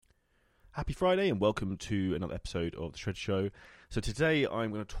Happy Friday and welcome to another episode of The Shred Show. So today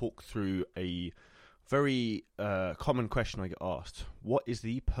I'm going to talk through a very common question I get asked. What is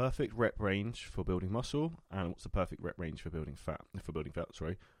the perfect rep range for building muscle, and what's the perfect rep range for building fat?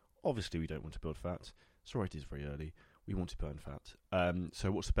 Obviously we don't want to build fat. Sorry, it is very early. We want to burn fat.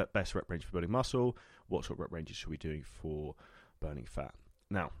 So what's the best rep range for building muscle? What sort of rep ranges should we do for burning fat?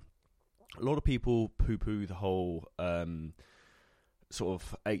 Now, a lot of people poo-poo the whole sort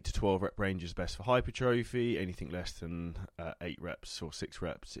of 8 to 12 rep range is best for hypertrophy. Anything less than 8 reps or 6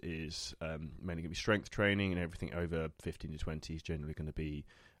 reps is mainly going to be strength training, and everything over 15 to 20 is generally going to be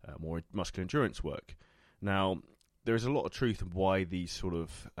more muscular endurance work. Now, there is a lot of truth in why these sort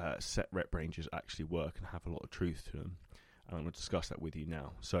of set rep ranges actually work and have a lot of truth to them. And I'm going to discuss that with you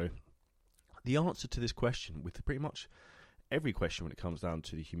now. So the answer to this question, with pretty much every question when it comes down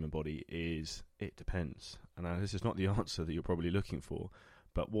to the human body, is it depends. And now this is not the answer that you're probably looking for,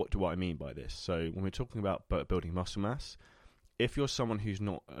 but what do I mean by this? So when we're talking about building muscle mass, if you're someone who's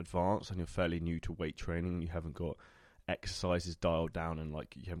not advanced and you're fairly new to weight training and you haven't got exercises dialed down and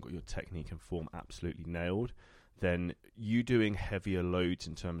like you haven't got your technique and form absolutely nailed, then you doing heavier loads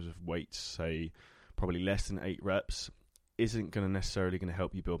in terms of weights, say probably less than 8 reps, isn't going to necessarily going to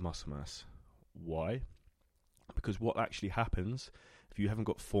help you build muscle mass. Why? Because what actually happens if you haven't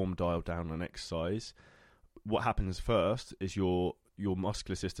got form dialed down on exercise, what happens first is your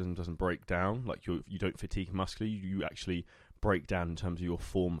muscular system doesn't break down. Like you don't fatigue muscularly, you actually break down in terms of your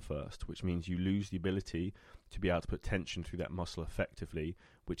form first, which means you lose the ability to be able to put tension through that muscle effectively,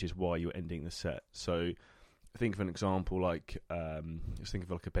 which is why you're ending the set. So think of an example like, just think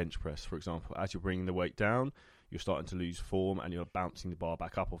of like a bench press, for example. As you're bringing the weight down, you're starting to lose form and you're bouncing the bar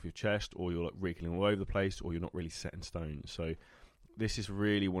back up off your chest, or you're like wriggling all over the place, or you're not really set in stone. So this is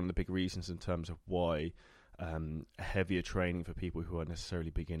really one of the big reasons in terms of why heavier training for people who are necessarily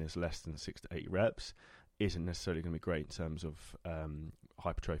beginners, less than 6 to 8 reps, isn't necessarily going to be great in terms of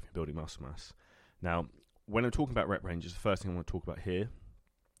hypertrophy and building muscle mass. Now, when I'm talking about rep ranges, the first thing I want to talk about here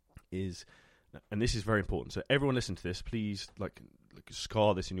is, and this is very important, so everyone listen to this, please like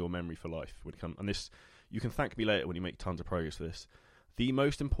scar this in your memory for life when it comes, and this, you can thank me later when you make tons of progress for this. The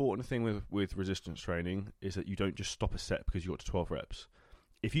most important thing with resistance training is that you don't just stop a set because you got to 12 reps.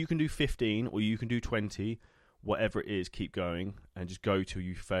 If you can do 15 or you can do 20, whatever it is, keep going and just go till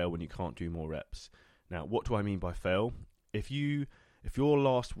you fail when you can't do more reps. Now, what do I mean by fail? If your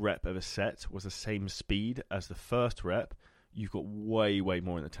last rep of a set was the same speed as the first rep, you've got way, way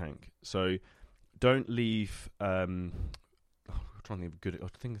more in the tank. So don't leave... I'm trying to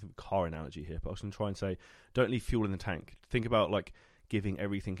think of a car analogy here, but I was going to try and say, don't leave fuel in the tank. Think about like giving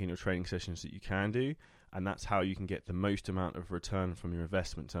everything in your training sessions that you can do, and that's how you can get the most amount of return from your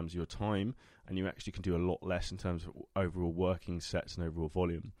investment in terms of your time, and you actually can do a lot less in terms of overall working sets and overall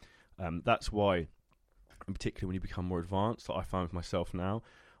volume. That's why, and particularly when you become more advanced, that I find with myself now,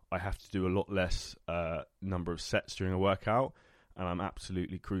 I have to do a lot less number of sets during a workout, and I'm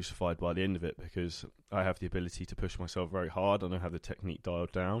absolutely crucified by the end of it because I have the ability to push myself very hard and I have the technique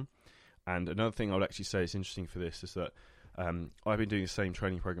dialed down. And another thing I would actually say is interesting for this is that I've been doing the same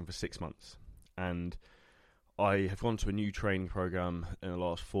training program for 6 months, and I have gone to a new training program in the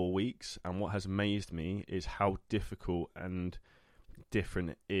last 4 weeks, and what has amazed me is how difficult and different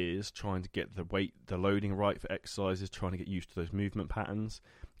it is trying to get the loading right for exercises, trying to get used to those movement patterns.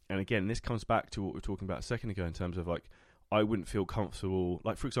 And again, this comes back to what we were talking about a second ago in terms of like, I wouldn't feel comfortable,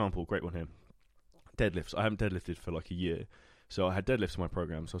 like for example, great one here, deadlifts. I haven't deadlifted for like a year, so I had deadlifts in my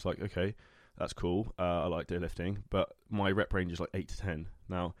program, so I was like, okay, that's cool, I like deadlifting, but my rep range is like 8 to 10.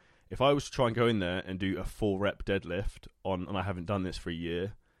 Now, if I was to try and go in there and do a 4 rep deadlift and I haven't done this for a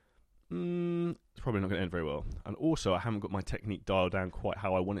year, it's probably not going to end very well. And also, I haven't got my technique dialed down quite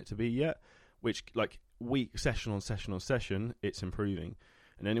how I want it to be yet, which like session on session, it's improving.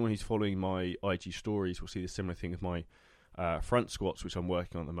 And anyone who's following my IG stories will see the similar thing with my front squats, which I'm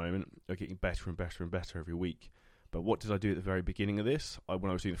working on at the moment, are getting better and better and better every week. But what did I do at the very beginning of this? When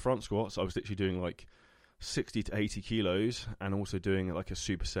I was doing the front squats, I was literally doing like 60 to 80 kilos and also doing like a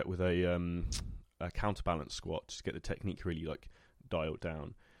superset with a counterbalance squat to get the technique really like dialed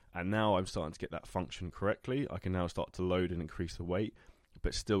down. And now I'm starting to get that function correctly. I can now start to load and increase the weight,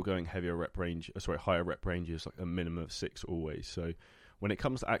 but still going higher rep ranges, like a minimum of 6 always. So when it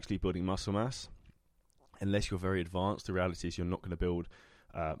comes to actually building muscle mass, unless you're very advanced, the reality is you're not going to build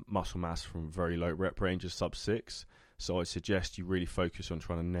muscle mass from very low rep ranges, sub 6. So I suggest you really focus on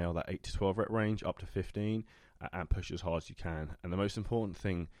trying to nail that 8 to 12 rep range up to 15 and push as hard as you can. And the most important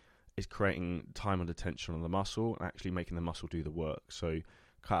thing is creating time under tension on the muscle and actually making the muscle do the work. So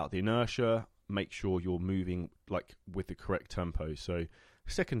cut out the inertia, make sure you're moving like with the correct tempo. So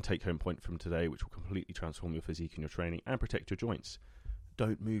Second take-home point from today, which will completely transform your physique and your training and protect your joints.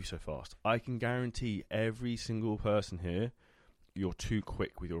 Don't move so fast. I can guarantee every single person here, you're too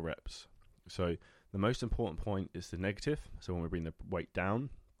quick with your reps. So the most important point is the negative. So when we bring the weight down,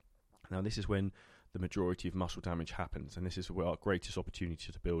 now this is when the majority of muscle damage happens, and this is where our greatest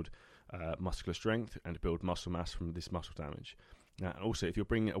opportunity to build muscular strength and to build muscle mass from this muscle damage. Now, also, if you're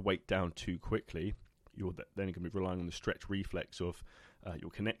bringing a weight down too quickly, you're then going to be relying on the stretch reflex of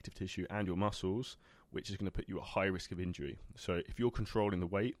your connective tissue and your muscles, which is going to put you at high risk of injury. So if you're controlling the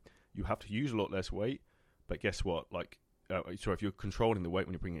weight, you have to use a lot less weight, but guess what? If you're controlling the weight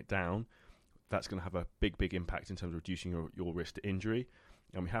when you bring it down, that's going to have a big impact in terms of reducing your risk to injury.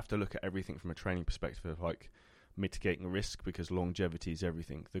 And we have to look at everything from a training perspective of like mitigating risk, because longevity is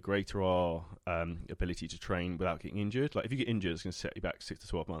everything. The greater our ability to train without getting injured, like if you get injured, it's going to set you back 6 to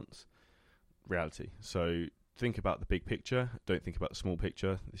 12 months. Reality. So think about the big picture. Don't think about the small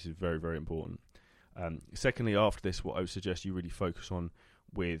picture. This is very, very important. Secondly, after this, what I would suggest you really focus on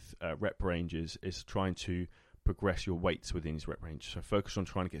with rep ranges is trying to progress your weights within these rep ranges. So focus on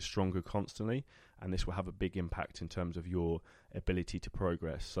trying to get stronger constantly, and this will have a big impact in terms of your ability to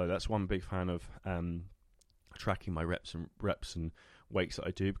progress. So that's one big fan of tracking my reps and weights that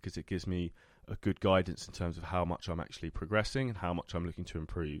I do, because it gives me a good guidance in terms of how much I'm actually progressing and how much I'm looking to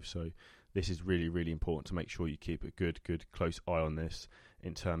improve. So this is really, really important to make sure you keep a good close eye on this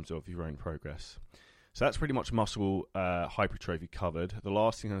in terms of your own progress. So that's pretty much muscle hypertrophy covered. The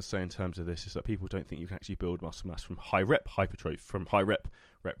last thing I'm going to say in terms of this is that people don't think you can actually build muscle mass from high rep hypertrophy, from high rep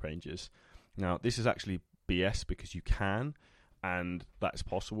ranges. Now, this is actually BS, because you can, and that's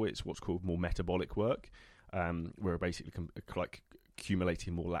possible. It's what's called more metabolic work, where basically like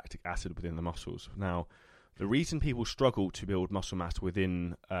accumulating more lactic acid within the muscles. Now, the reason people struggle to build muscle mass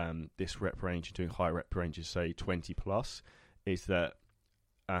within this rep range and doing high rep ranges, say 20 plus, is that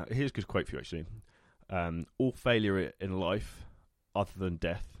here's a good quote for you actually. All failure in life other than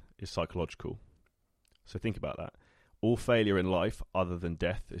death is psychological. So think about that. All failure in life other than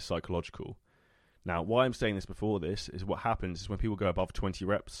death is psychological. Now, why I'm saying this before this is what happens is when people go above 20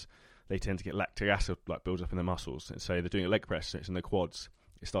 reps, they tend to get lactic acid like builds up in their muscles. And say they're doing a leg press, it's in their quads,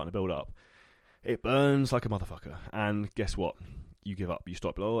 it's starting to build up. It burns like a motherfucker. And guess what? You give up. You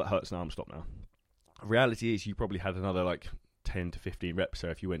stop. Oh, it hurts now. I'm stop now. Reality is you probably had another like 10 to 15 reps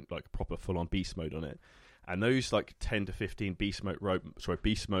there if you went like proper full-on beast mode on it. And those like 10 to 15 beast mode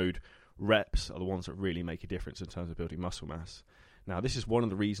reps are the ones that really make a difference in terms of building muscle mass. Now, this is one of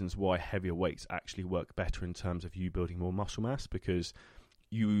the reasons why heavier weights actually work better in terms of you building more muscle mass, because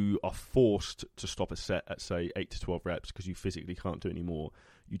you are forced to stop a set at, say, 8 to 12 reps because you physically can't do any more.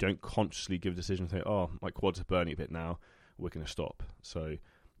 You don't consciously give a decision and think, oh, my quads are burning a bit now, we're going to stop. So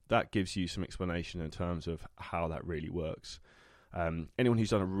that gives you some explanation in terms of how that really works. Anyone who's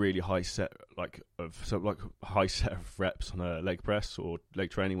done a really high set high set of reps on a leg press or leg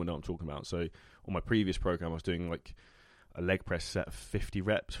training will know what I'm talking about. So on my previous program, I was doing like a leg press set of 50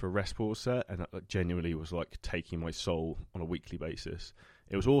 reps for a rest pause set, and that genuinely was like taking my soul on a weekly basis.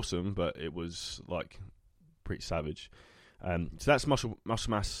 It was awesome, but it was like pretty savage. So that's muscle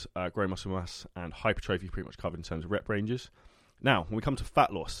mass, growing muscle mass, and hypertrophy pretty much covered in terms of rep ranges. Now, when we come to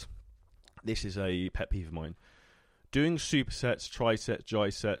fat loss, this is a pet peeve of mine. Doing supersets, triceps,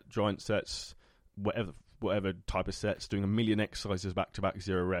 giant sets, whatever type of sets, doing a million exercises back-to-back,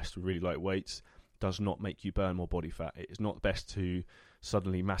 zero rest with really light weights, does not make you burn more body fat. It is not best to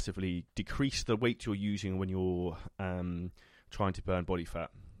suddenly massively decrease the weight you're using when you're trying to burn body fat.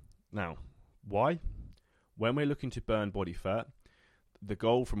 Now, why? When we're looking to burn body fat, the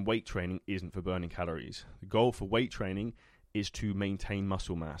goal from weight training isn't for burning calories. The goal for weight training is to maintain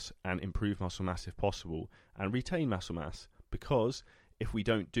muscle mass and improve muscle mass if possible, and retain muscle mass, because if we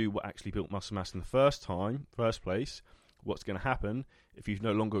don't do what actually built muscle mass in the first place, what's going to happen if you've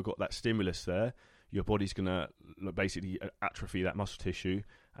no longer got that stimulus there, your body's going to basically atrophy that muscle tissue,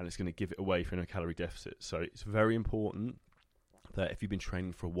 and it's going to give it away for a calorie deficit. So it's very important that if you've been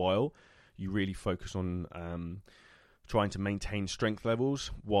training for a while, you really focus on trying to maintain strength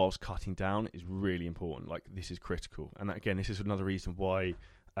levels whilst cutting down is really important. Like, this is critical. And again, this is another reason why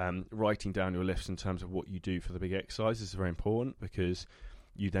writing down your lifts in terms of what you do for the big exercises is very important, because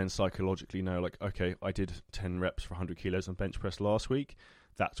you then psychologically know, like, okay, I did 10 reps for 100 kilos on bench press last week.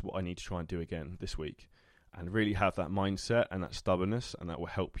 That's what I need to try and do again this week. And really have that mindset and that stubbornness, and that will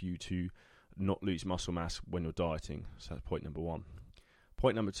help you to not lose muscle mass when you're dieting. So that's point number one.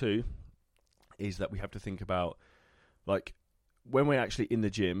 Point number two is that we have to think about, like, when we're actually in the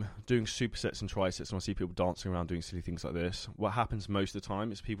gym doing supersets and triceps, and I see people dancing around doing silly things like this, what happens most of the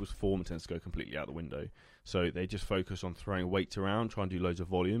time is people's form tends to go completely out the window. So they just focus on throwing weights around, trying to do loads of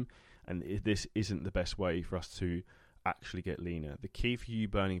volume, and this isn't the best way for us to actually get leaner. The key for you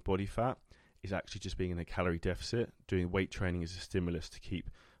burning body fat is actually just being in a calorie deficit. Doing weight training as a stimulus to keep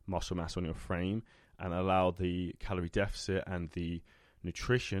muscle mass on your frame and allow the calorie deficit and the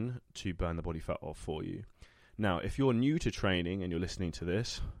nutrition to burn the body fat off for you. Now, if you're new to training and you're listening to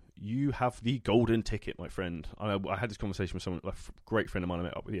this, you have the golden ticket, my friend. I had this conversation with someone, a great friend of mine I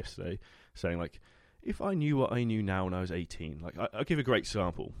met up with yesterday, saying, like, if I knew what I knew now when I was 18, like, I'll give a great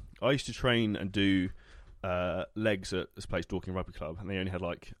example. I used to train and do legs at this place, Dorking Rugby Club, and they only had,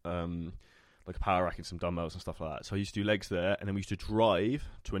 like a power rack and some dumbbells and stuff like that. So I used to do legs there, and then we used to drive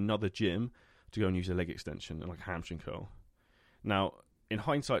to another gym to go and use a leg extension and, like, a hamstring curl. Now, in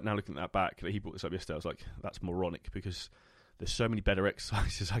hindsight, now looking at that back, he brought this up yesterday, I was like, that's moronic, because there's so many better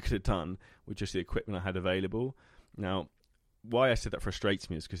exercises I could have done with just the equipment I had available. Now, why I said that frustrates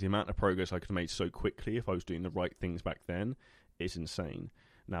me is because the amount of progress I could have made so quickly if I was doing the right things back then is insane.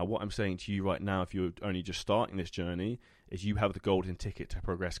 Now, what I'm saying to you right now, if you're only just starting this journey, is you have the golden ticket to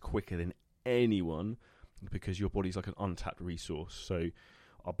progress quicker than anyone, because your body's like an untapped resource. So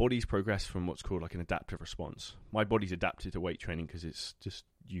our bodies progress from what's called like an adaptive response. My body's adapted to weight training because it's just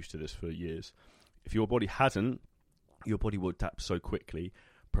used to this for years. If your body hasn't, your body will adapt so quickly,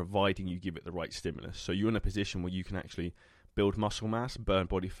 providing you give it the right stimulus. So you're in a position where you can actually build muscle mass, burn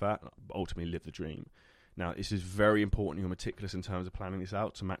body fat, and ultimately live the dream. Now, this is very important. You're meticulous in terms of planning this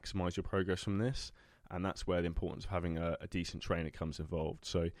out to maximize your progress from this, and that's where the importance of having a decent trainer comes involved.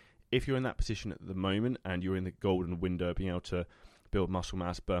 So if you're in that position at the moment and you're in the golden window of being able to build muscle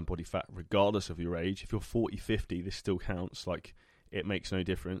mass, burn body fat, regardless of your age, if you're 40, 50, this still counts. Like, it makes no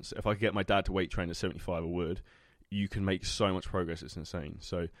difference. If I could get my dad to weight train at 75, I would. You can make so much progress, it's insane.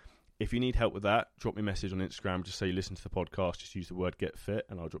 So if you need help with that, drop me a message on Instagram. Just say, listen to the podcast, just use the word get fit,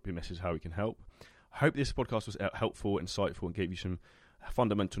 and I'll drop you a message how we can help. I hope this podcast was helpful, insightful, and gave you some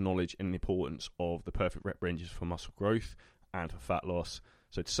fundamental knowledge in the importance of the perfect rep ranges for muscle growth and for fat loss.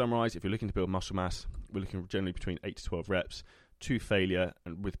 So to summarize, if you're looking to build muscle mass, we're looking generally between 8 to 12 reps to failure,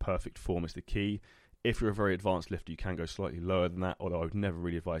 and with perfect form is the key. If you're a very advanced lifter, you can go slightly lower than that, although I would never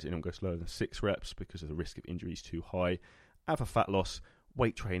really advise anyone goes lower than 6 reps because of the risk of injury is too high. And for fat loss,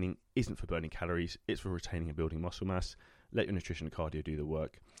 weight training isn't for burning calories, it's for retaining and building muscle mass. Let your nutrition and cardio do the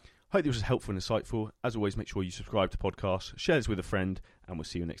work. Hope this was helpful and insightful. As always, make sure you subscribe to podcasts, share this with a friend, and we'll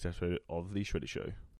see you in the next episode of The Shredder Show.